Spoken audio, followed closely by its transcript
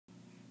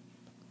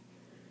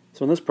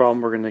So in this problem,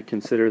 we're going to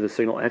consider the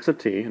signal x of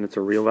t, and it's a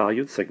real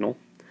valued signal.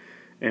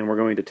 And we're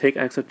going to take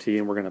x of t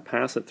and we're going to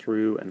pass it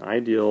through an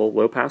ideal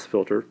low-pass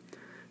filter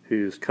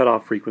whose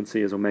cutoff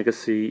frequency is omega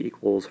c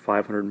equals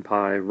 500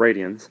 pi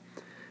radians.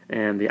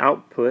 And the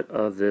output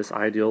of this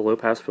ideal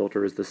low-pass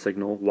filter is the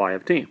signal y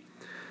of t.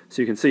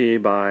 So you can see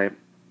by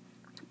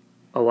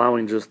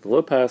allowing just the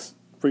low-pass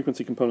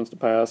frequency components to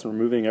pass and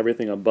removing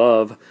everything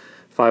above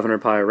 500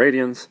 pi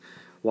radians,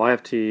 y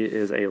of t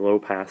is a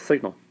low-pass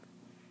signal.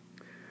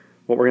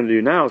 What we're going to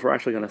do now is we're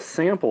actually going to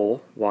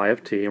sample y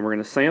of t, and we're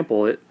going to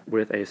sample it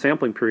with a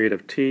sampling period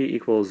of t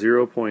equals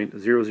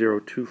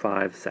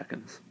 0.0025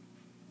 seconds.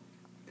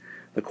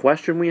 The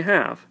question we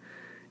have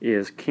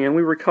is, can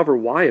we recover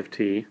y of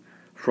t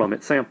from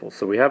its samples?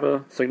 So we have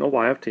a signal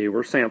y of t,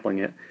 we're sampling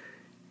it.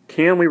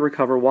 Can we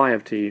recover y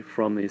of t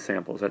from these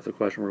samples? That's the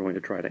question we're going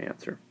to try to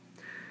answer.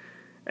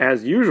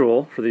 As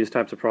usual for these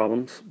types of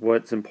problems,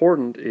 what's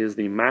important is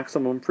the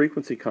maximum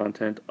frequency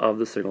content of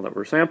the signal that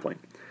we're sampling.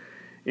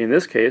 In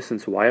this case,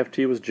 since y of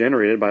t was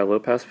generated by a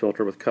low-pass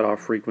filter with cutoff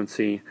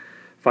frequency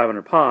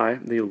 500 pi,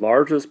 the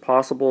largest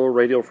possible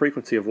radial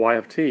frequency of y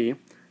of t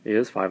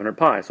is 500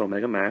 pi, so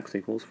omega max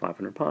equals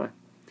 500 pi.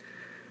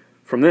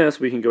 From this,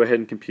 we can go ahead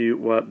and compute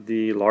what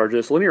the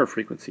largest linear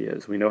frequency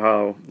is. We know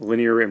how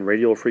linear and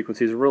radial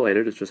frequencies are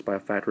related. It's just by a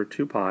factor of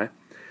 2 pi.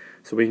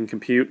 So we can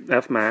compute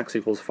f max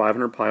equals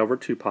 500 pi over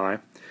 2 pi,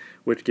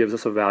 which gives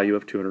us a value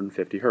of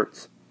 250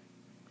 hertz.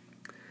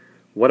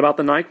 What about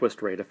the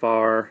Nyquist rate? If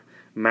our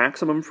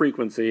maximum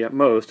frequency at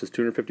most is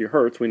 250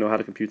 hertz, we know how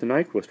to compute the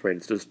Nyquist rate.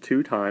 It's just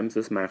 2 times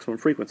this maximum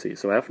frequency.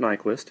 So f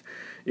Nyquist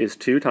is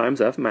 2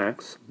 times f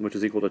max, which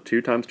is equal to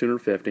 2 times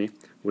 250,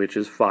 which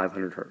is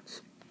 500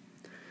 hertz.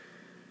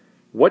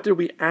 What did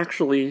we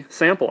actually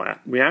sample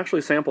at? We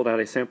actually sampled at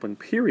a sampling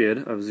period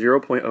of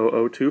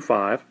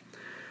 0.0025,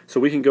 so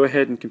we can go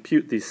ahead and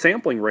compute the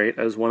sampling rate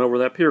as 1 over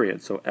that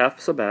period. So f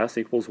sub s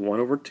equals 1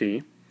 over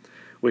t,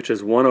 which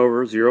is 1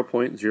 over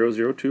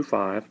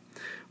 0.0025,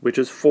 which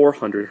is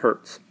 400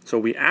 hertz. So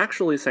we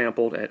actually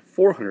sampled at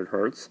 400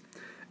 hertz,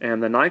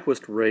 and the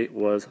Nyquist rate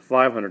was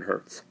 500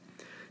 hertz.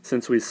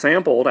 Since we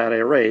sampled at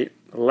a rate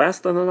less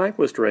than the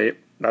Nyquist rate,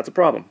 that's a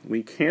problem.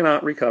 We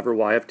cannot recover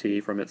y of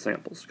t from its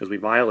samples because we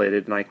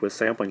violated Nyquist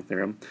sampling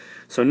theorem.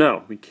 So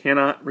no, we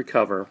cannot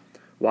recover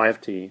y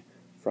of t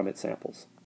from its samples.